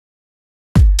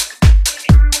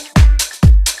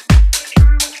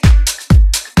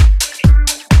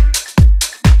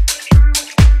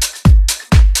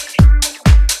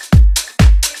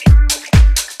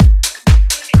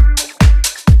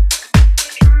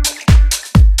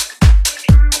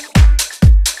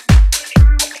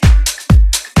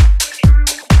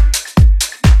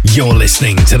You're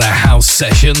listening to the House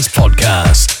Sessions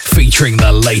podcast, featuring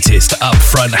the latest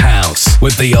upfront house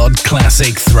with the odd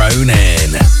classic thrown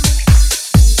in.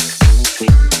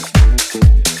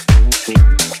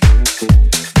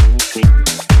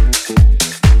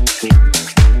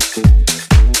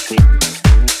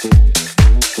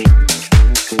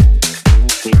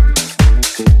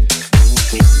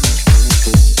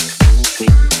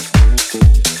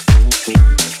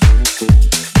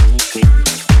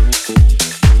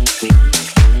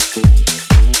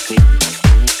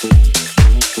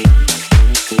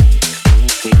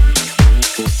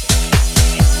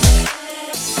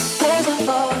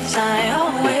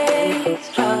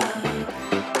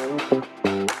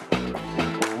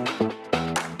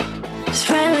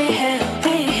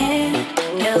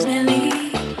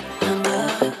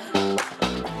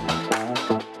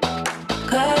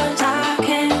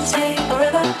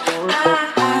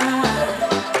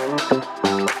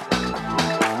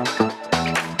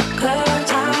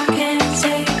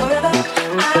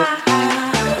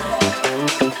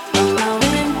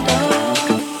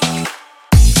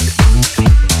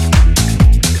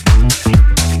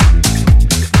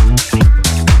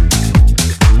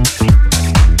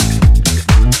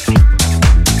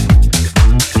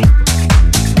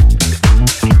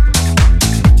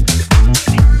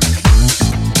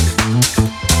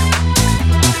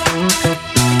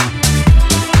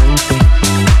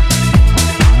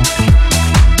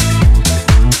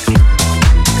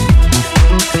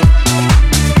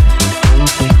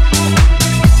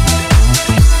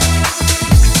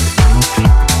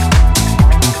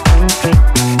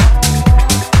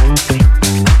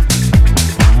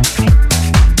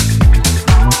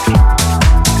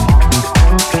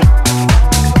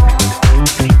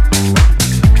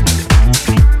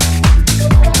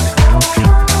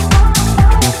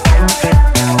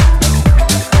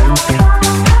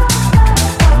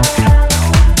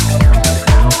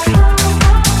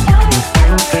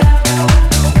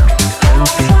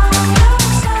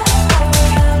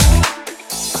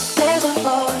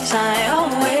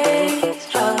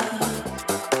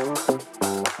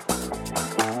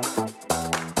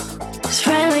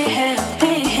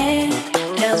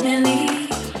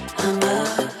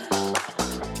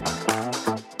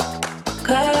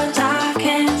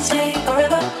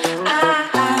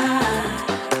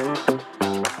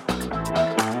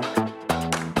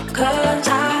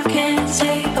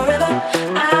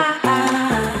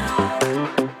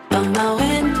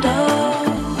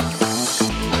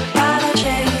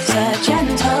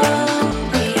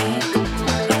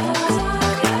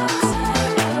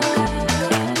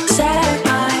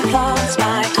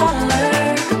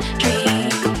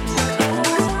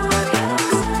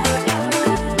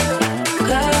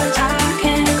 Girl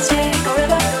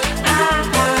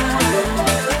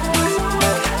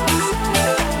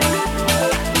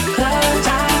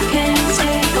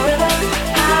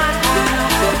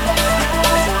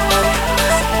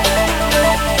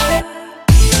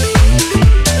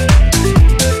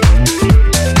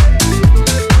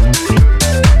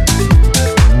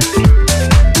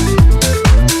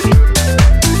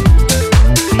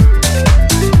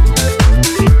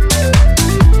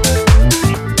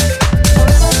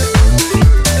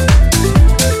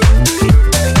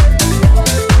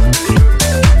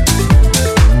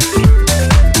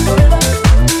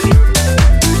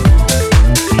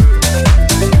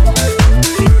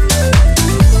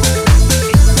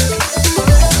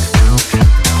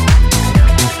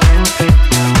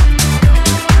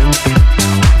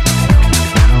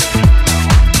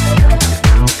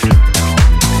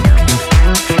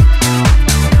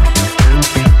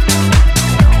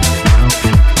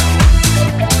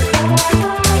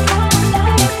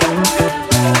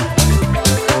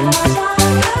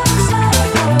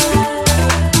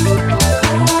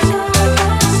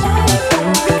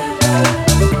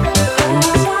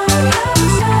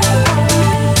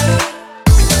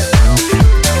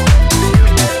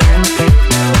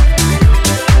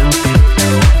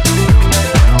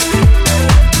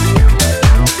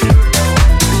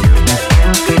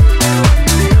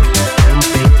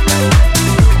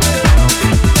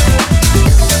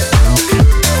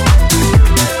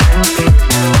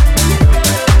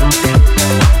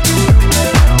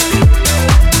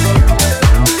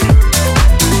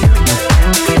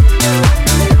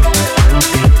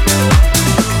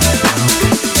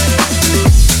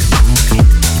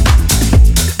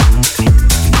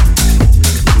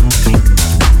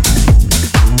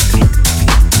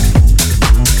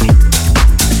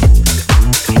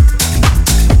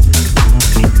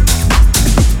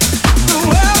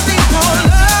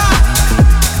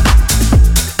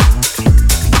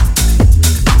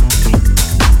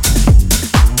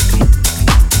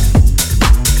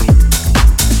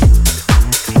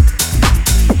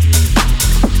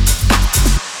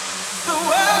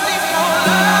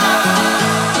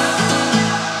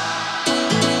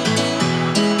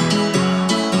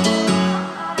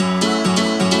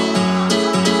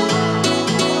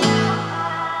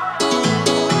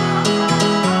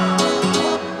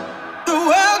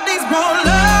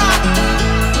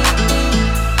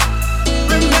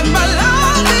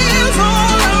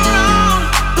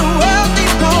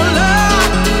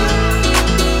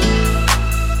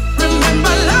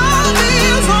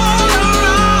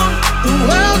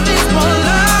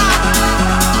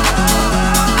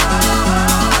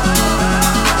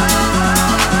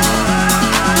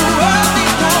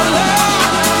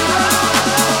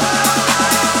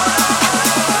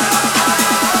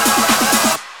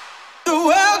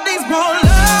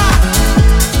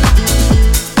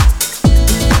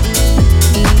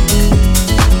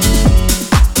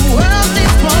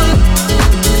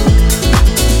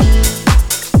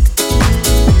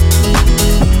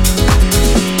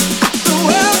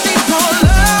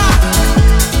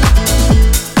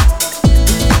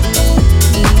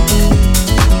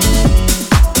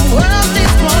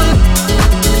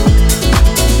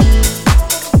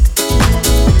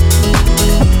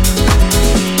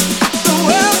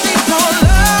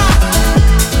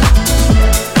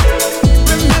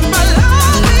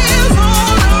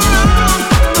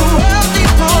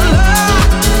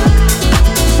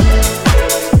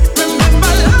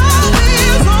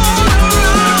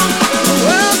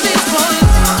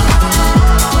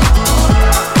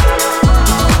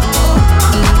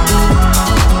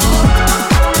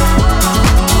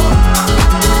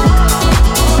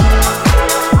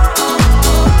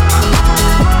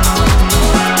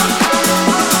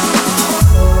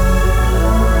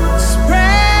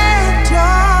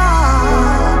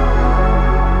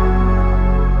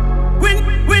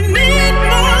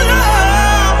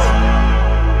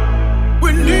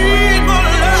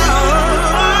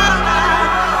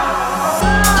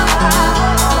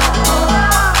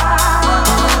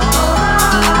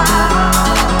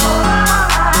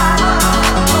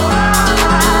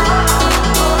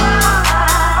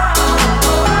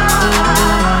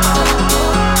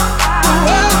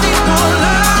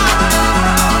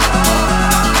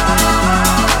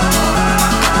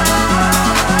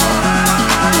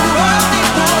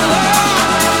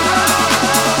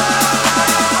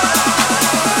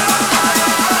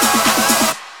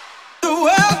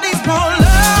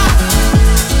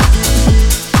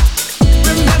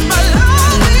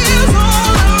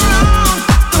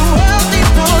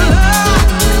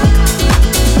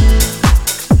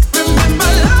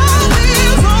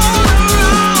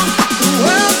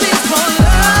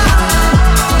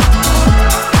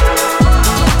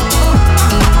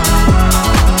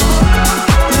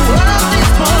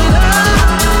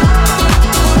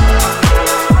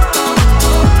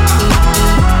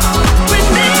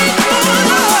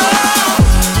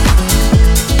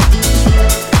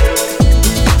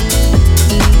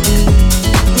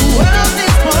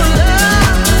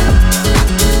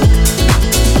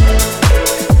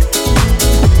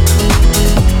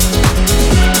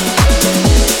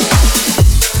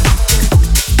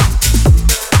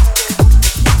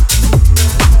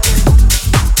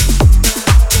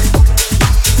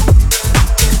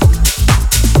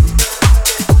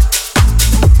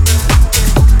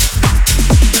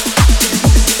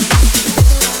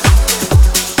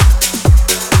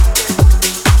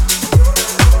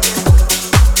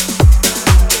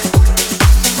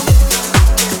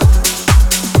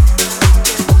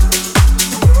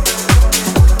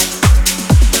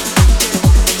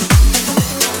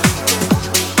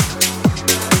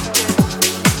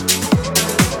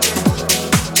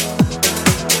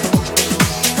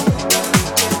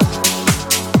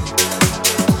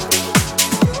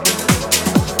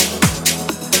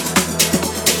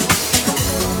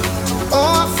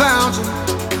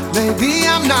Maybe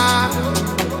I'm not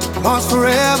lost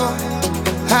forever,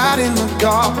 out in the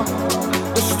dark.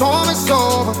 The storm is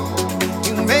over,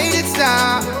 you made it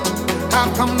stop.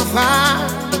 I've come to find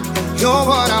you're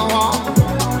what I want.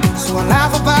 So I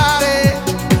laugh about it,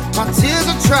 my tears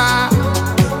are dry.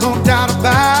 No doubt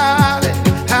about it,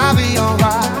 I'll be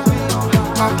alright.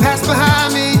 My past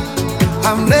behind me,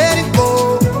 I'm letting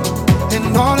go.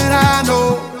 And all that I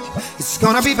know, it's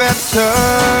gonna be better.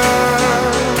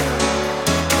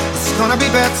 It's gonna be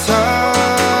better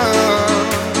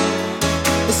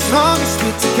as long as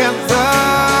we're together.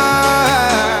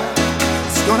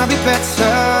 It's gonna be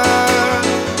better.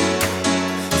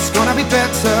 It's gonna be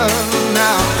better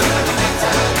now. It's gonna be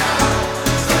better now.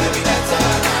 It's gonna be better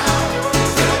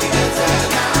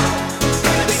now.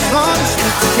 As long as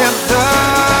we're together,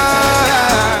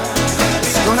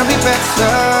 it's gonna be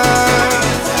better.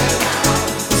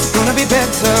 It's gonna be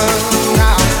better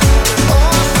now.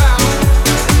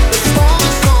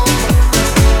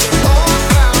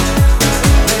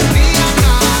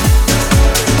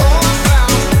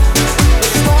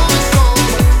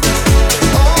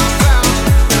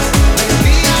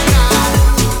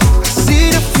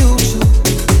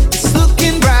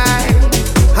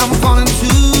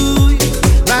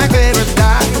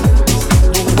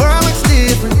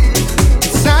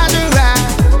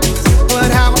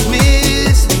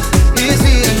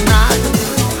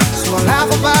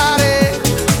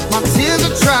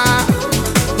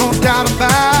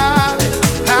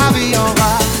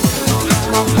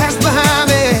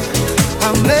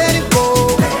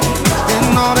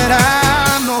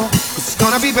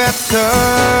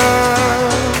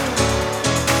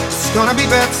 It's gonna be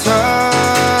better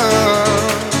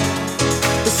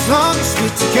as long as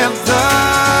we're together.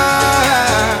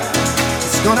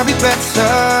 It's gonna be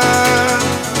better.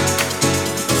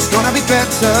 It's gonna be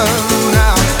better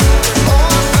now.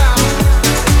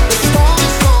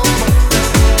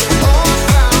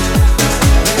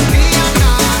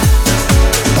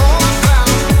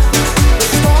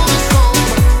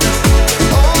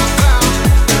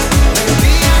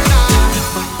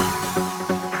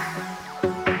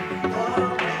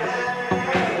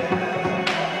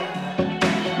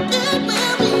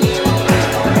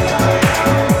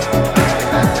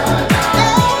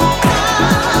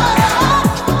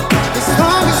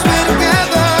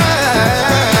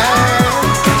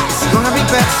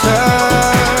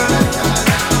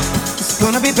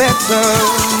 Better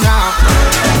now.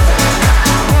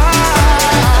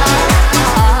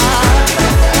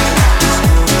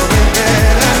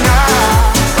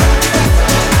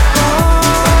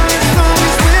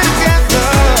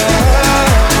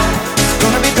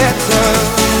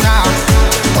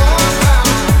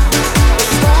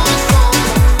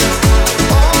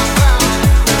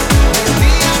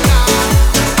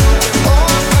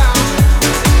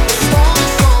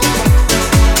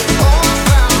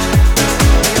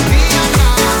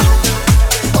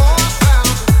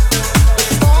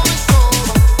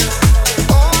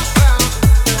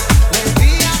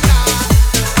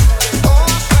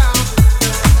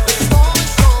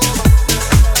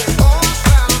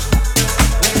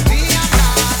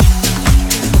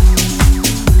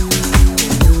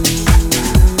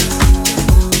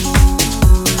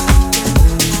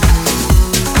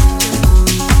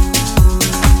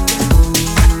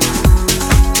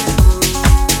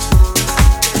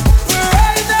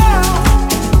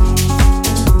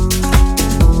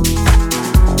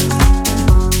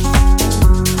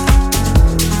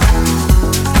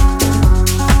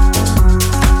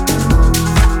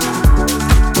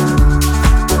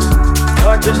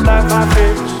 Just like my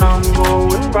favorite song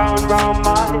going round and round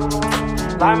my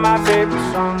head. Like my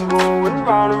favorite song going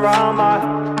round and round my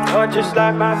head. You're just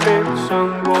like my favorite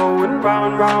song going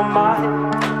round and round my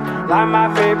head. Like my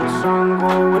favorite song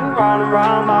going round and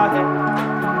round my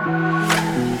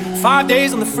head. 5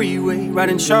 days on the freeway,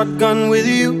 riding shotgun with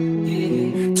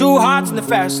you. 2 hearts in the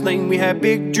fast lane, we had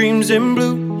big dreams in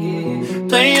blue.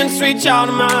 Playing sweet child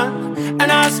of mine,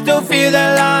 and I still feel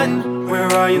that line. Where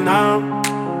are you now?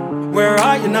 Where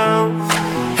are you now?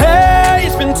 Hey,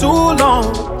 it's been too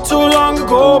long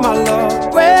ago, my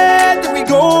love. Where did we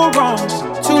go wrong?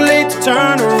 Too late to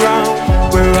turn around.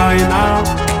 Where are you now?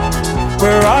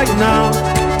 Where are you now?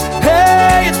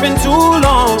 Hey, it's been too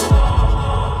long.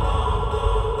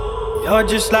 You're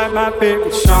just like my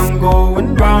favorite song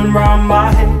going round and round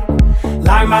my head.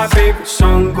 Like my favorite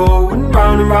song going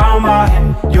round and round my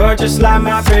head. You're just like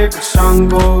my favorite song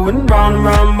going round and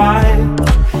round my head.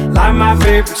 Like my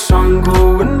favorite song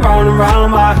going round and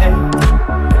round my head.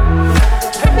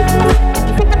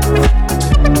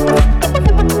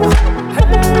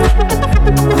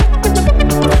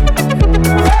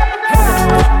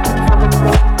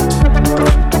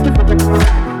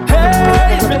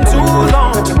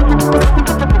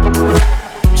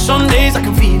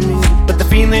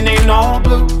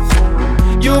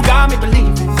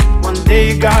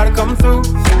 day you gotta come through.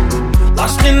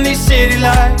 Lost in these city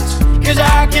lights, 'cause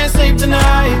I can't sleep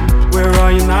tonight. Where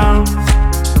are you now?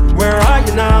 Where are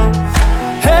you now?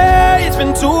 Hey, it's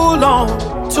been too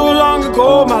long ago,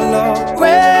 my love.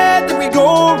 Where did we go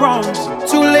wrong?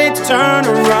 Too late to turn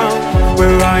around.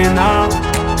 Where are you now?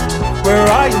 Where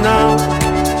are you now?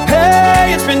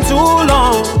 Hey, it's been too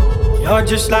long. You're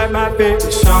just like my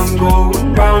favorite song going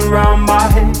round and round my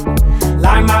head.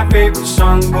 Like my favorite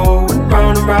song going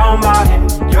round and round my head.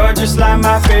 You're just like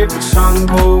my favorite song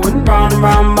going round and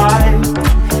round my head.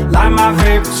 Like my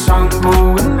favorite song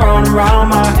going round and round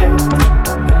my head.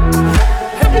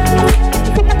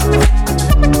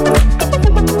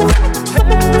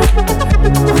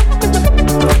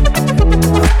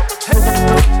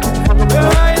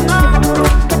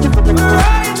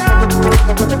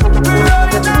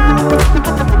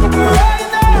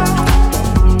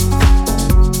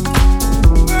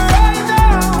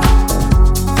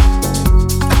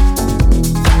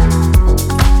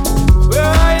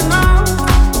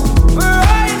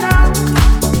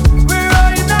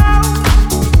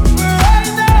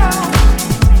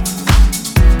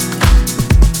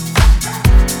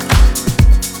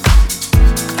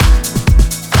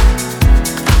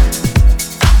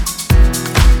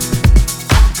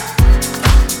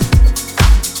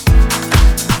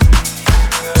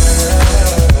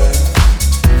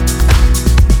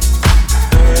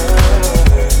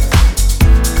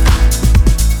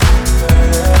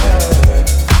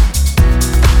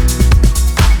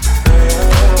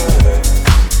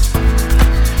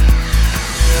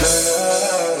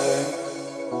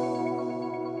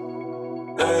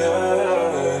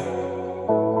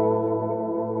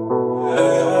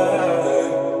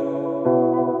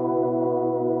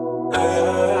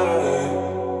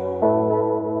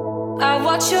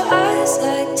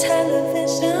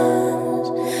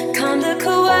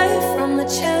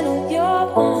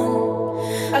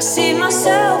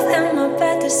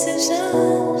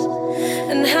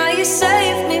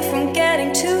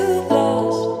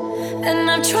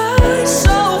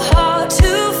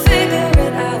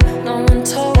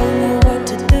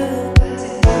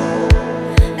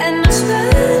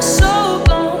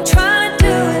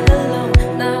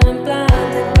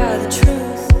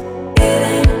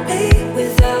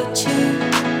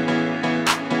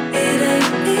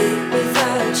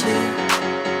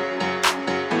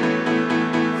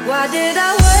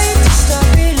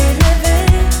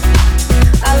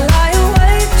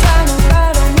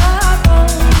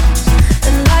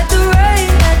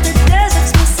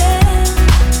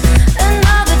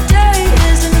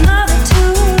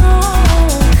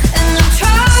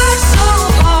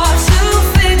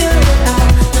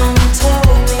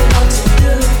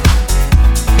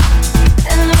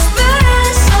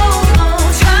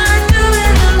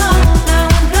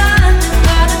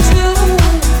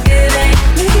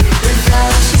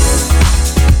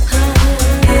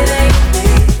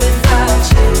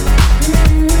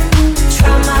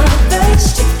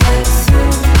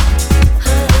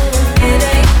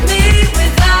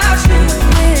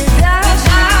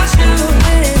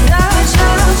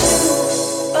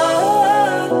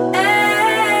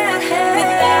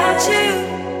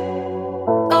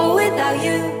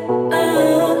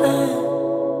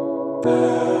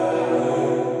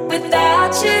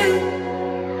 Without you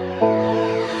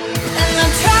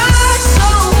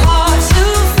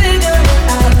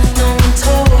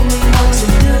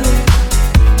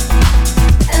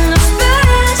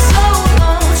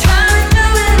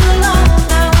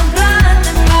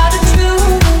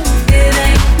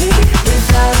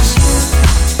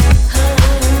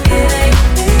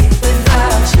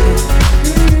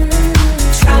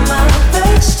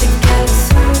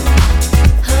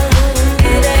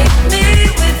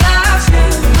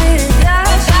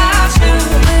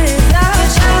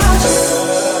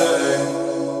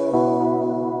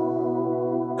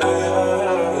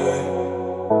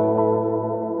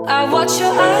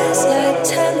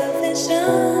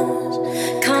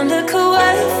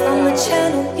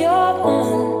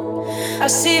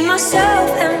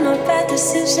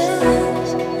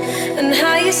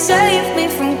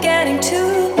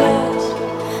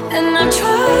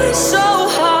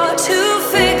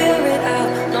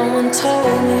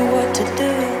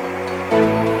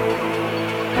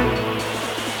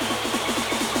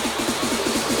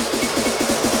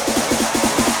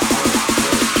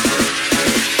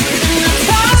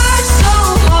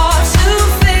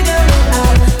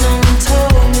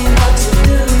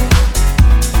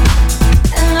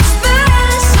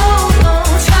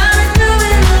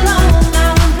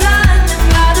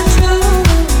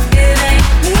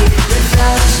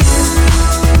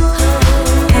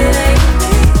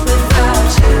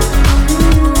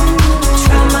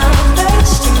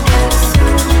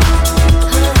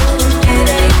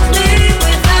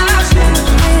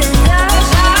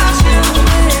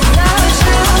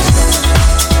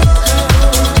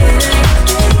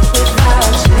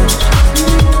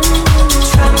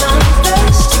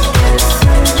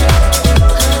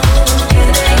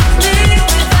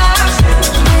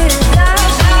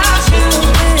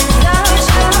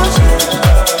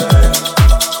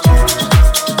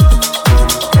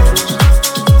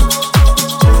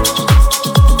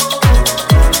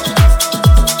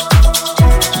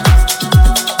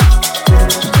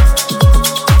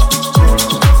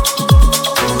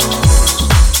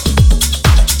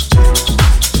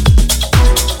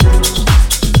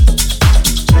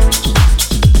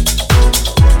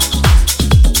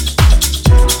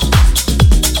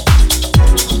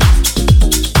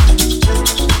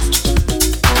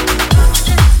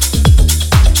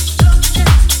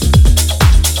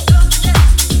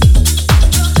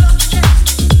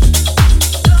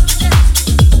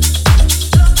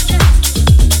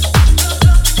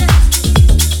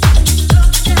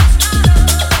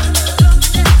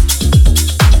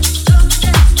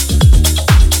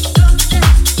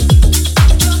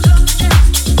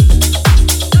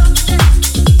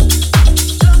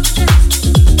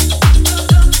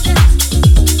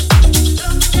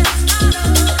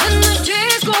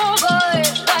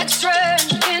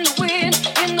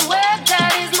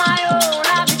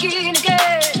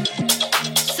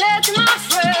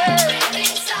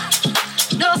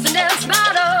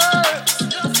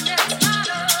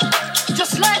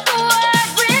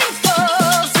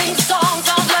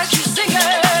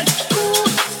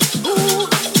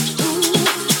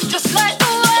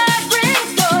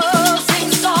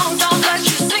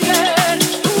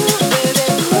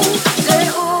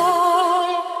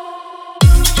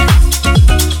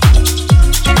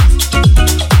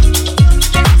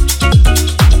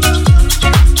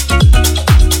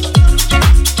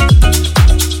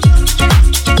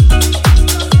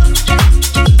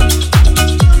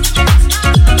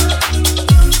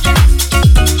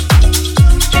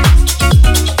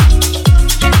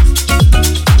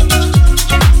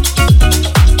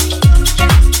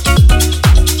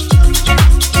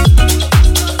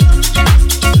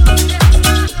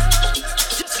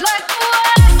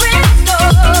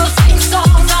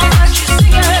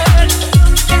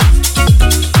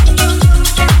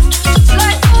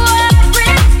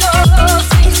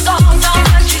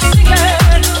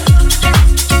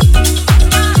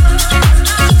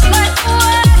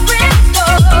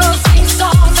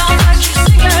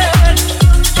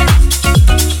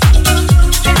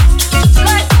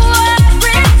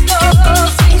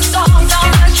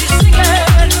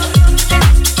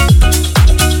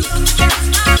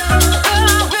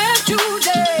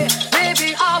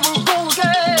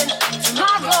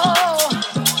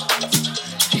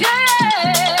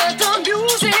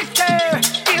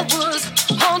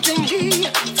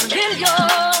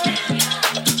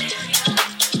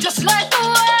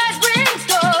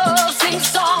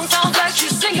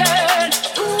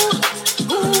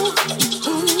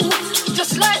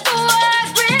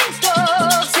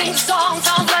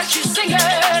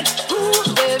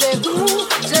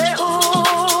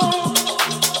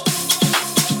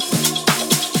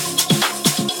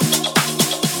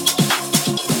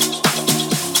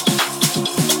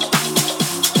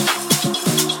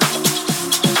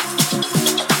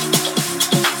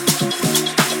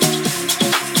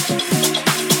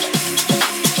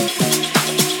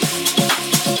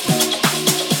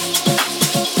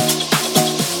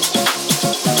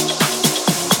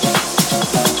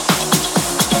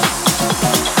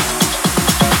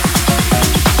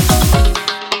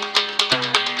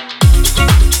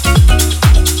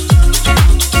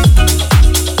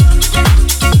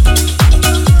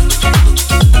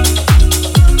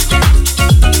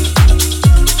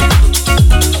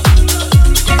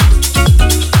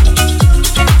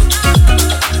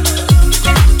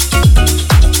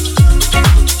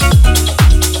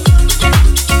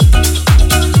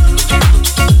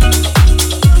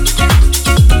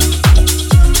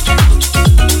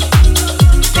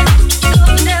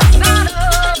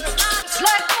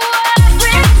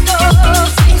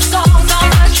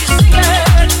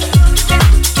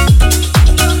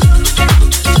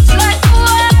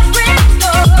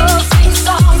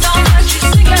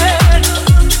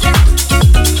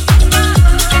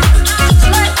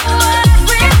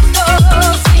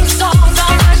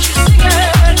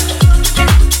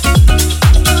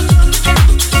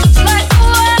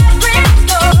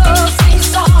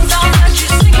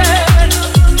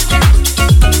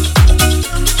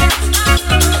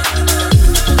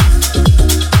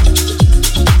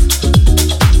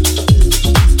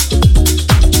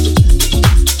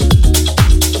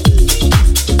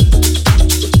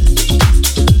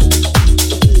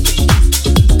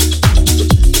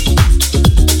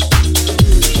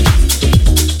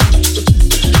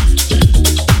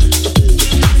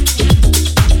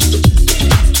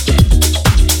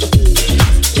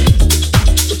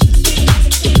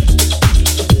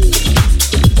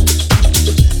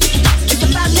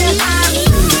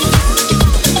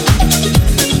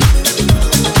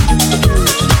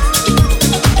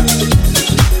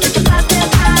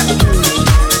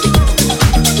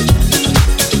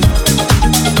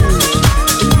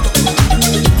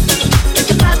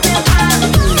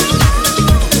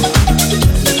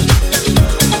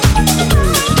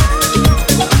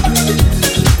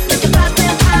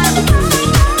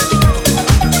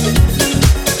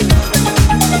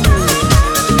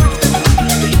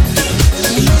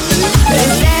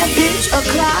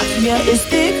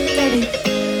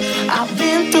I've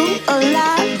been through a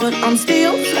lot, but I'm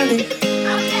still flirting.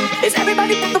 Is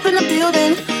everybody back up in the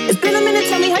building? It's been a minute,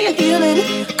 tell me how you're healing.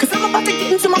 Cause I'm about to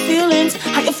get into my feelings.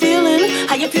 How you feeling?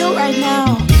 How you feel right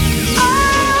now?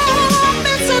 Oh, I've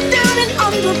been so down and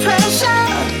under pressure.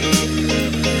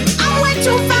 I'm way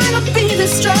too fine to be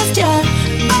distressed, yeah.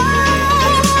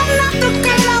 Oh, I'm not the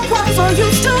girl I was or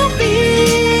used to be.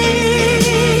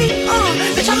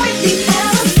 Bitch, I might be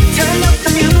better. Turn up the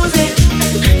music.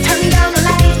 Turn down the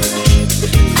lights.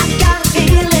 I got a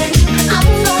feeling I'm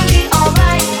gonna be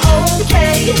alright,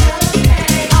 okay.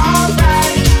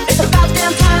 Alright, it's about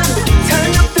damn time.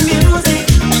 Turn up the music.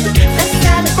 Let's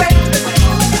celebrate.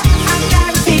 I got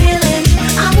a feeling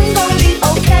I'm gonna be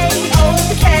okay,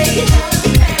 okay.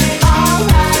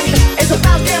 Alright, it's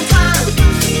about damn time.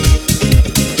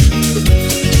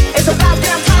 It's about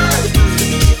damn time.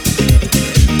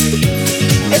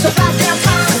 It's about damn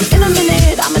time. In a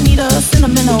minute, I'ma need a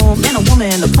sentimental man or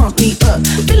woman to pump me up.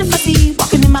 Feeling fussy,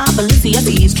 walking in my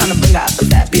Balenciennes, trying to bring out the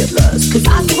bad bitch lust. Cause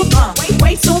I do a bump,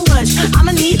 way too much.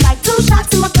 I'ma need like 2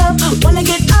 shots in my cup. Wanna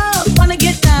get up, wanna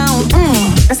get down.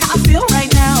 That's how I feel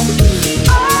right now.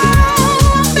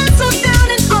 Oh, I've been so down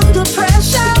and under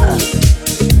pressure.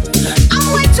 I'm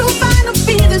way too fine to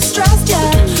be distressed,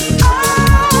 yeah. Oh,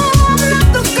 I'm not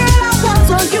the girl I was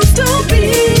or used to be.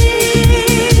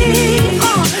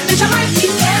 Bitch, I might be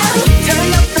better. Turn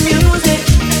up the music.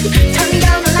 Turn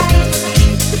down the lights.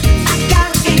 I got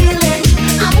a feeling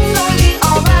I'm gonna be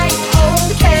alright,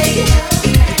 okay.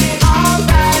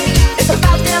 Alright, it's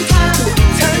about damn time.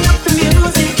 Turn up the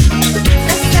music.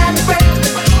 Let's celebrate.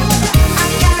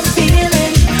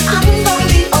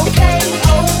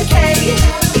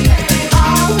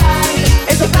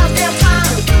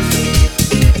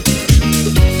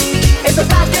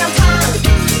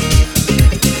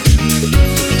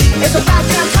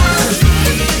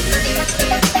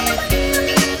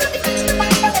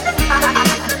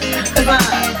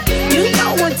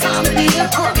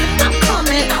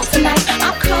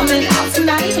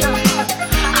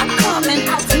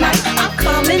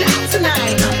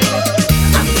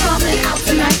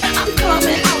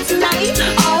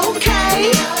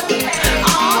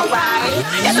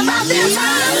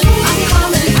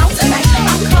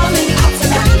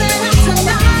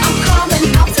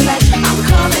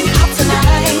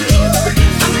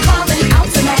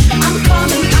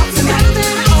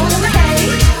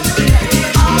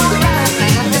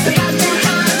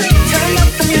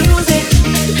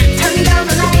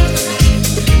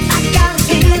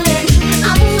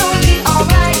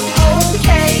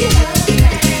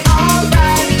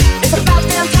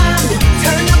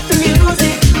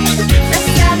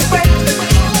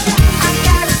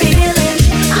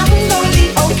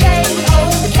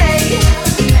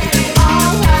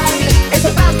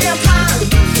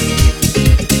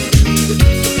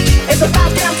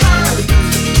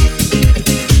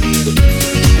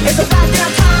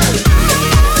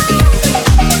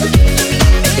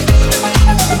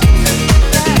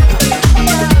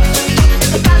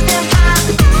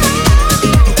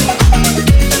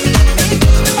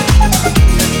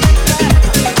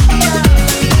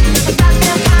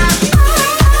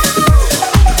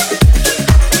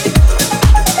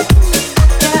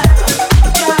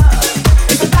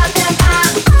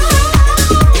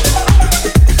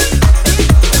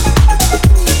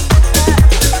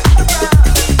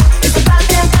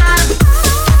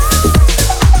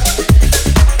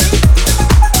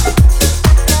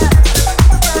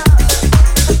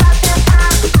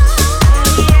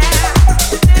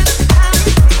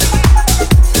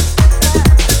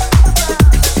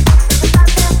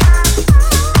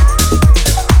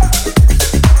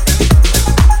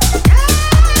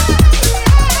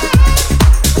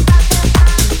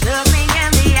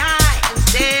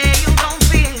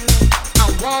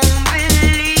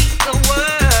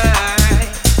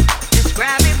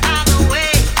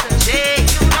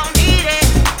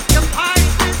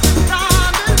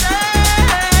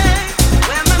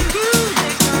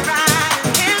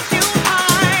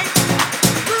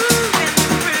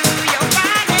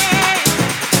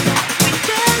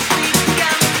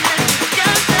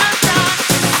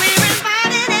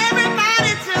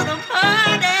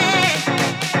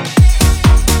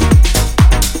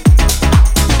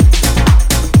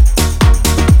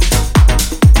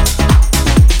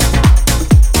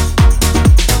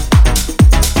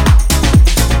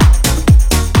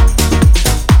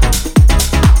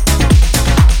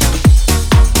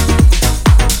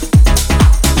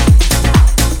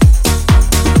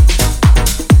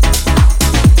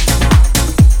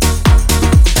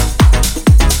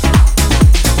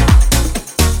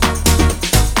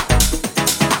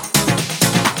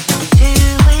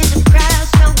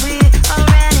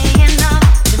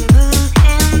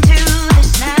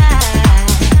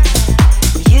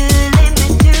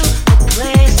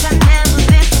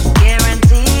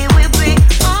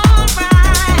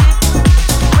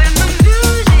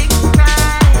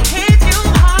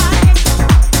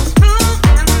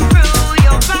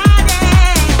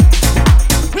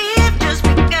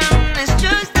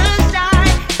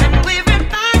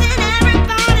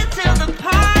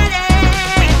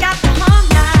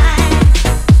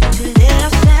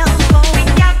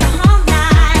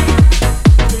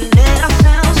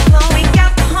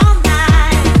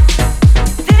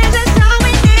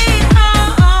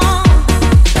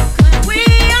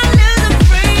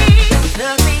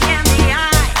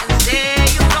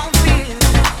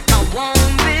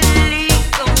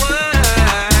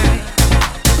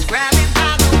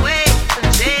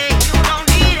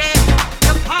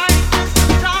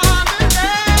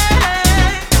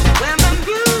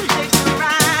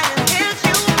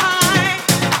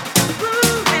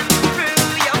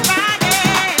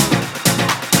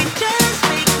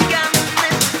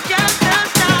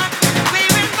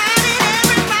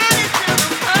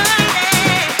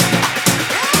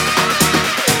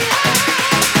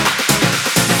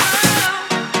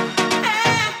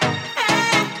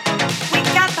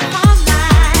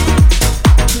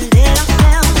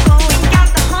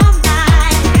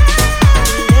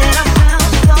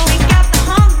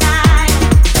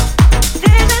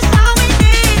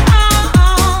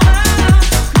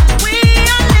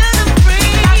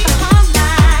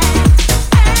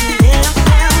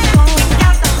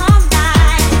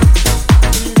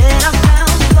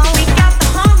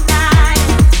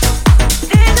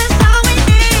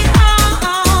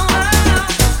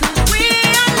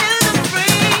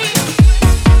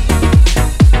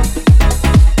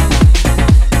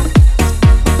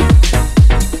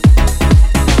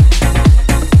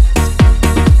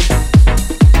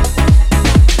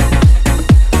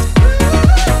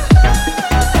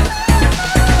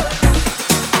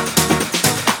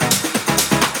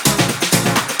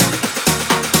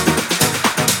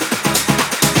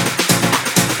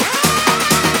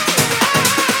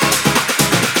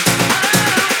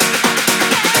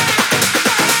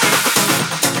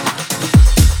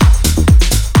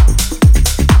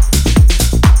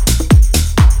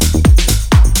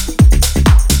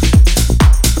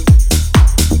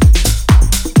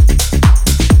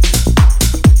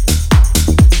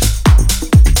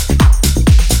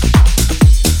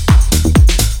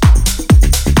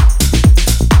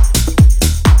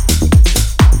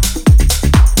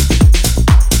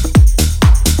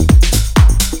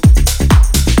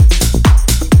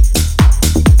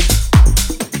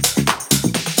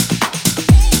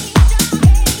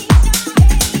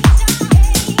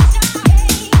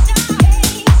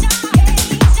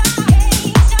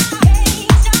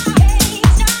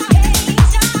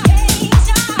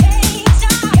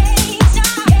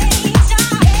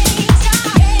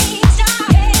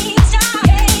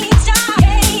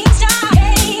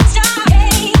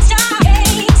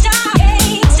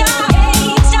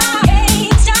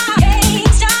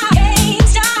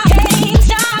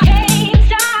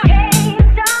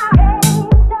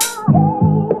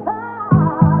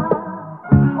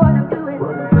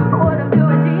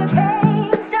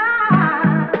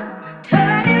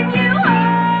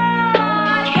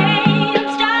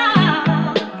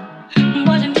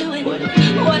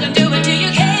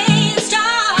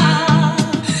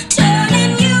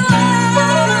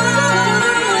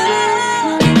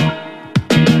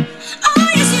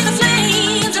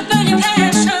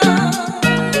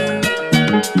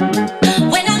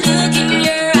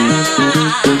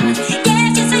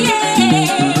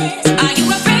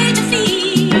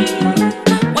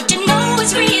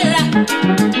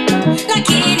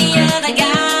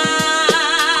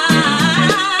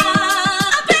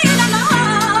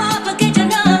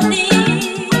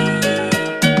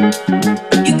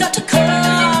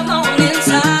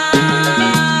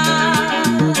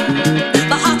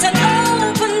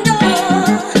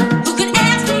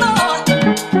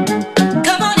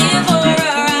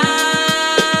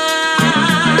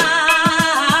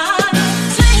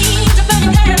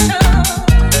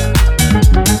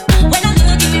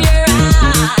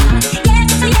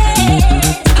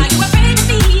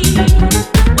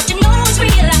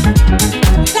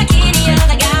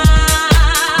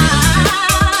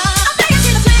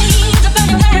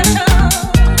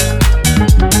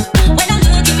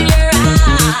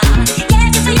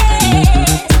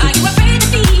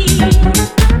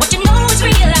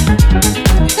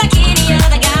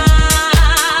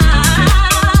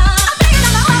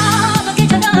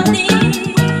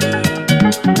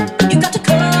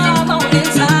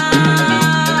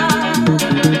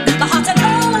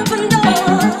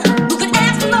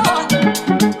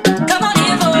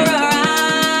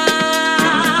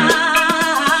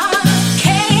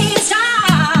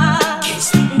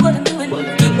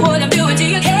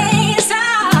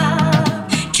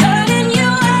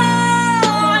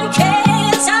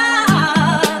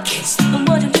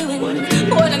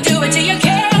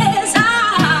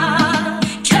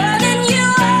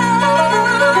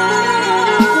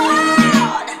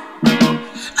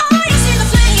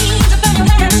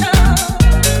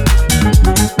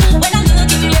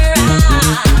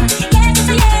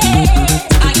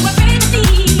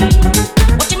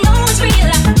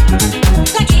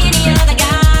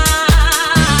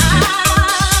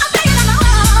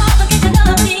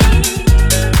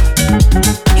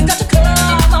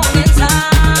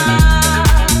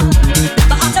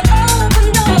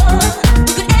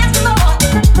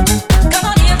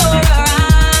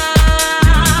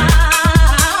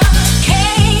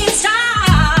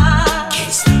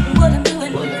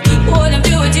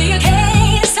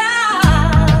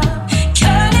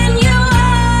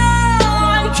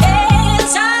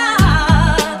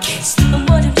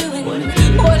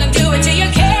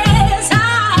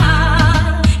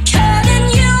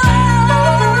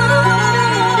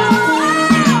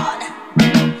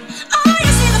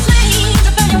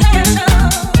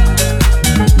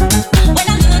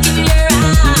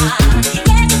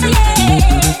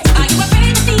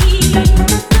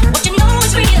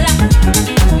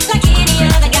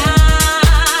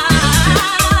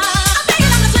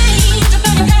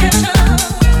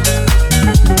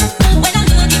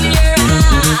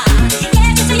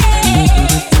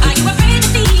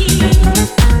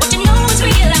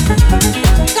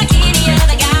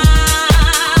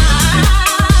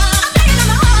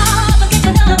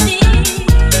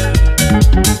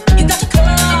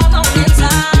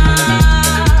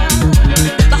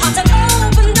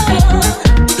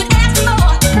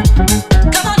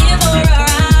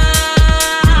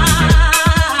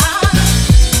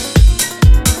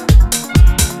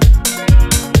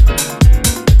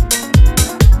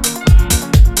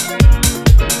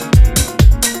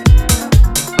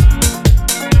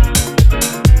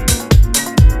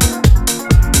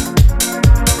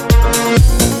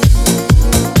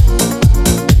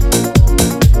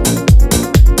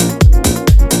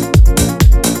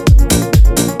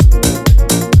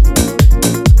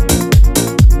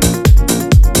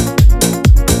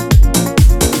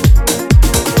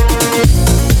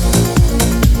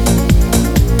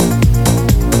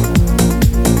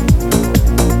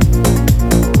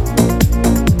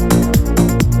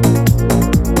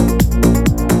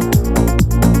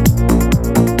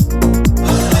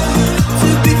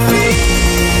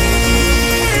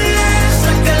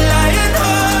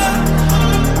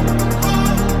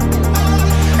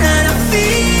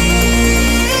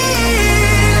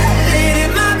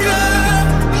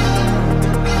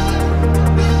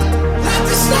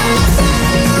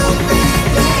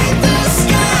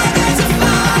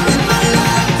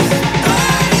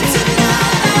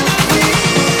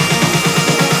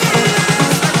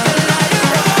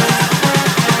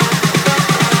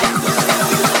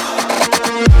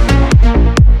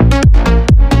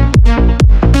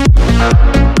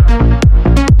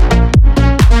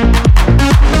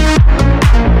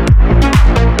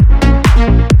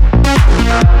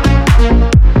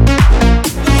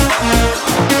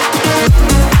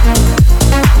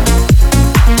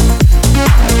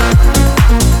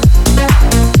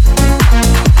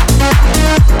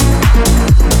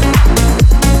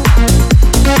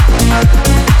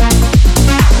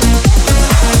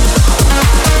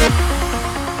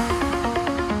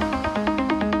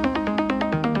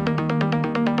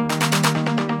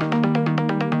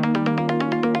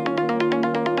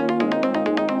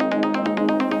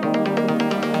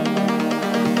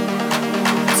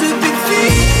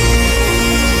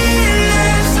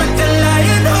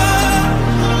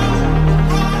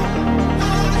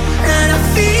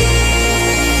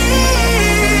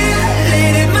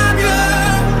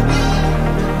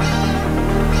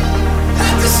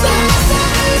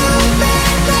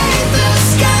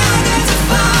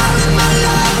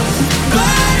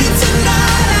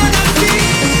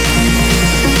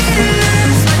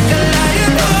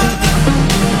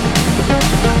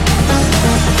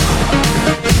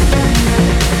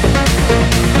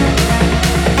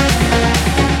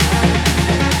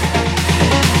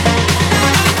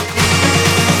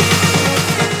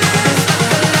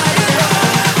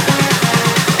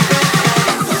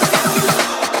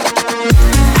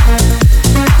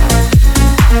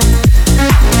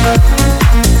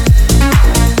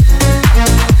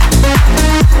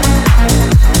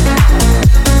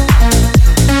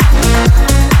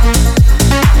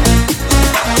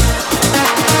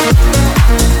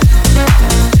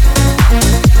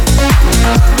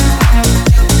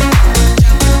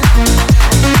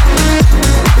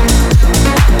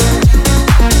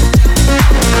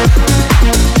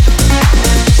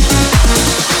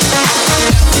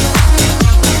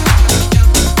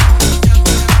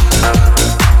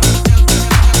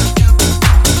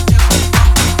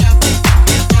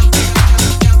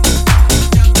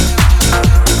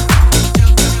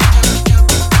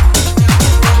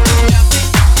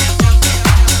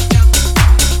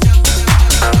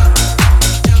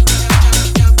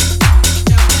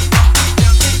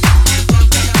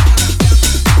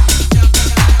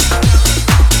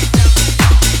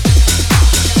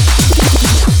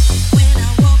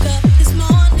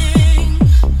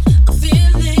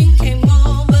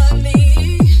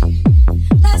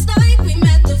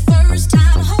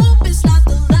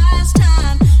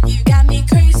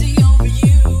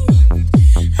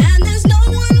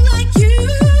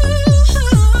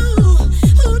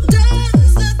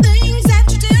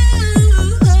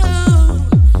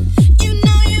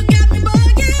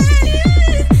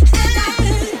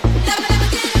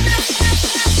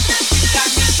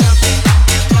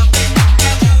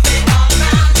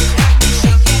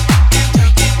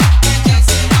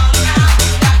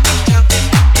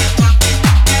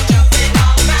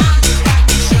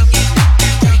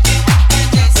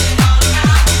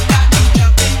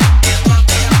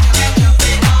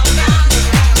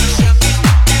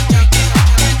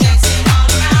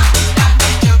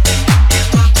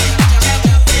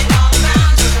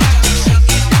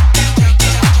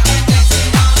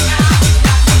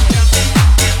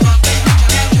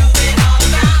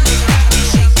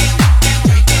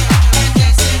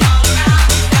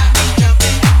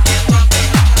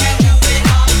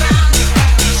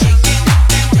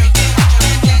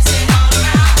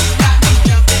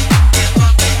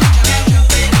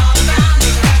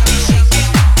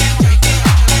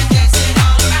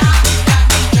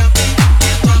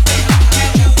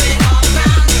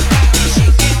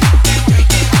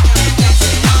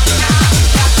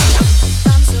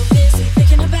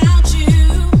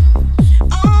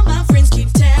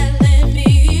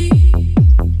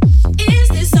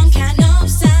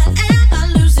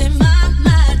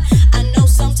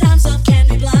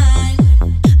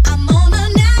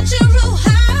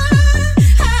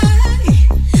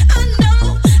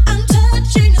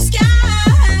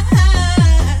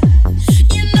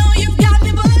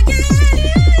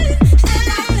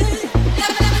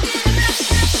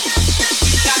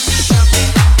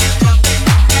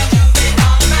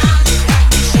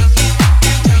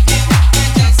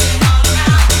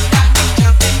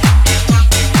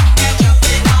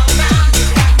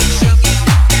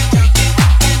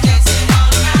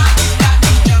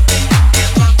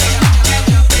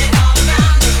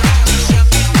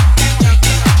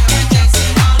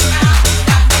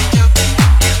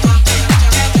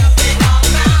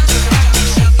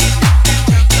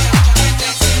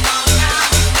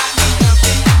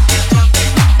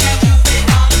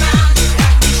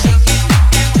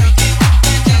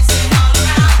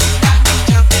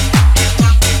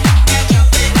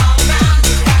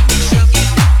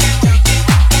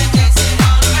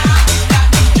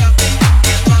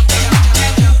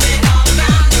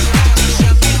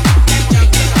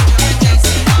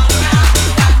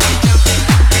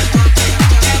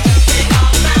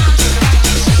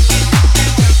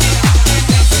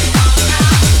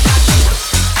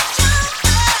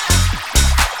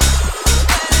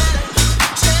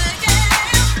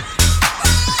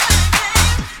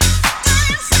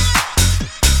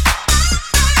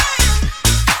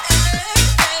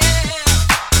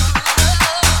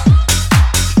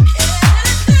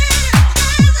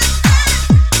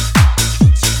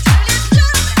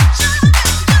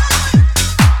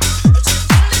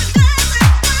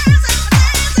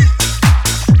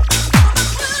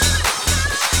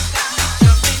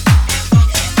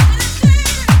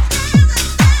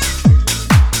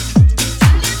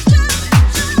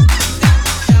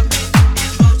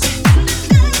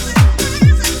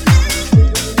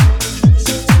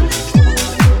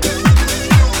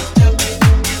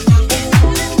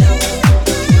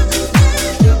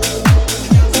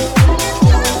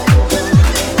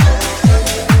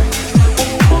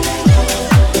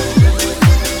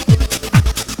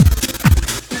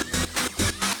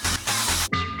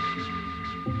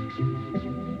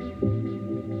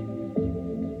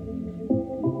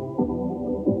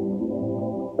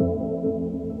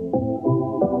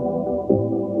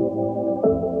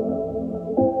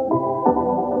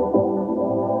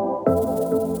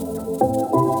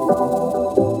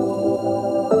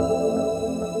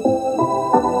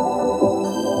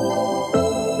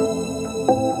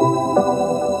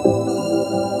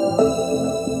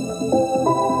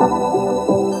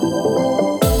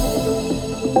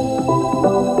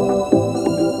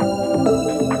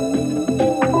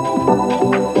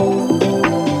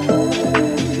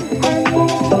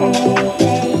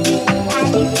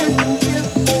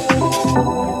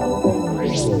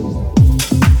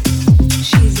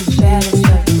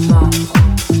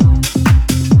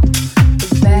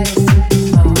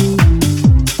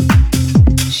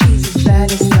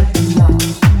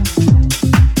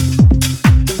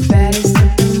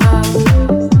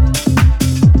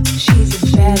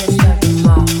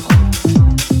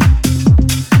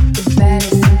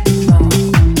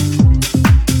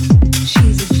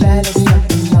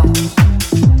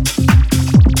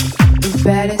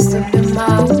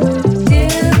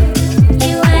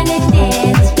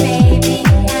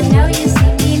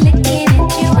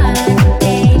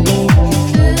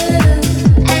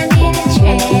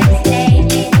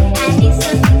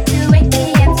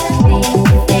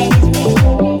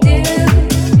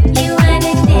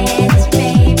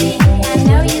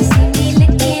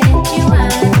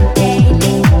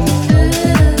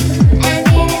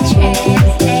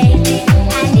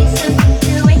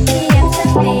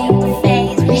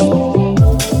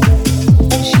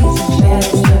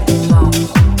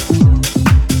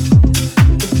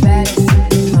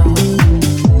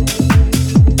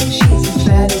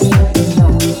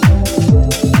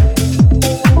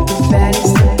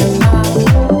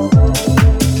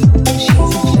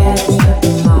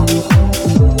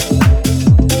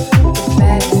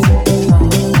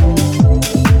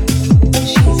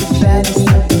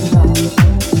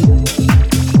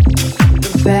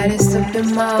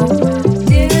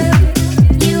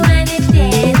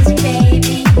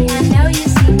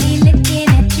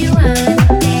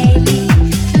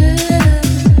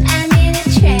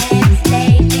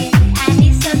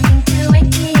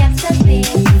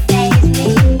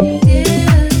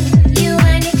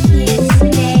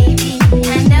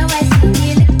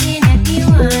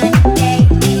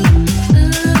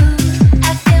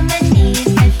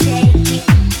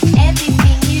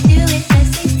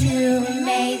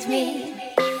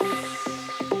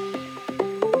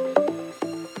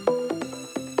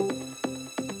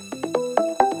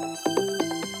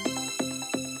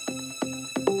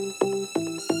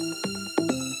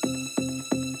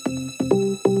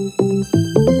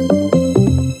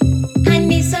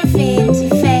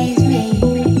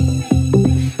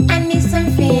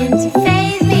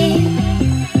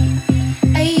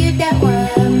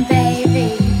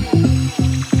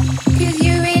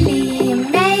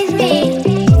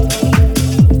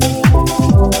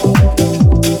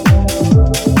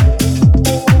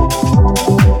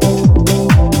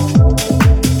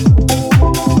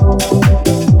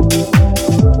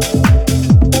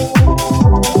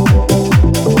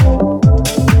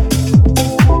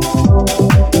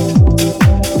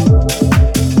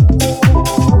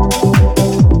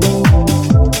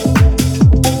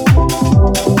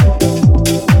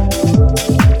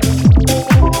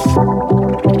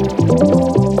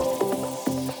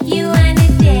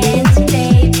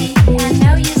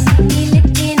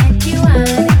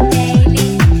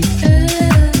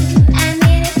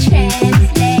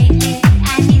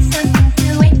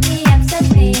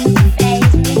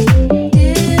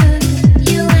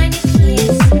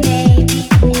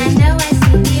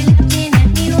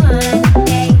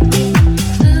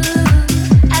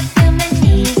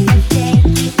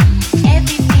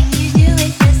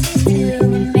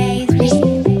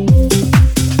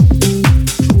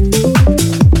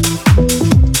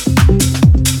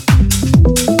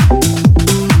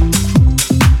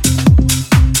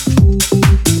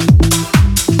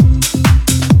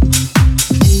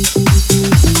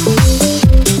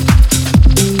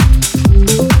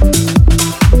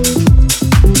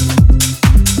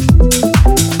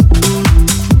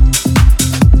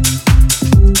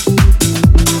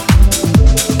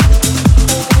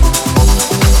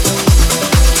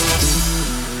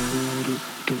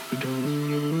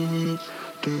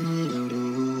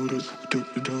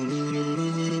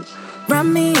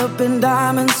 up in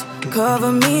diamonds,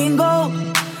 cover me in gold,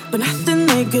 but nothing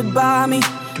they could buy me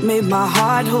made my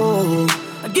heart whole.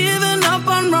 I'd given up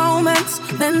on romance,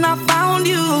 then I found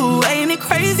you. Ain't it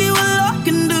crazy what love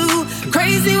can do?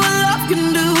 Crazy what love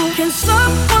can do. Can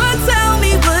someone tell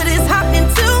me what is happening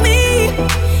to me?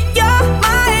 You're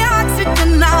my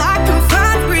oxygen, now I can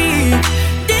find breathe.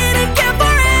 Didn't care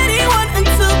for anyone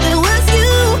until it was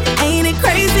you. Ain't it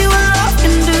crazy what love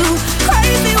can do?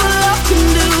 Crazy what love can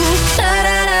do. Da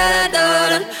da da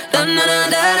da da da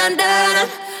da da da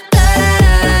da.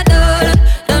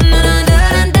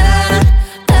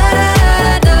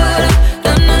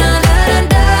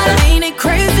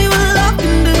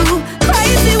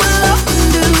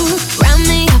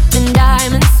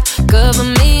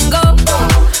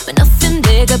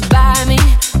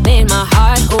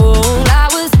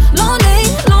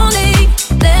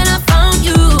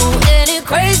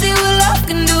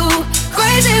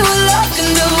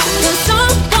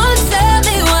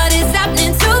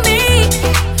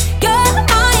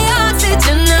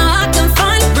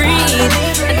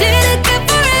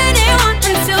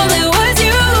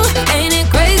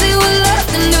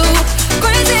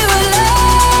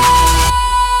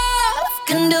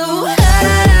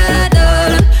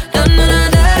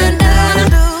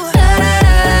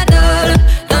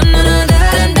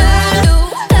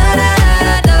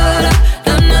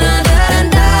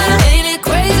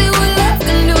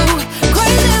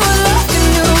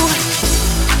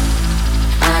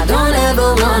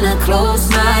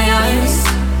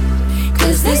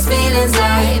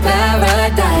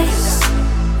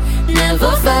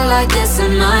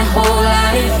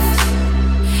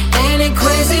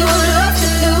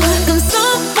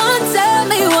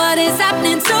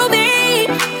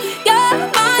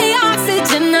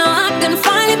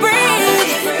 Breathe.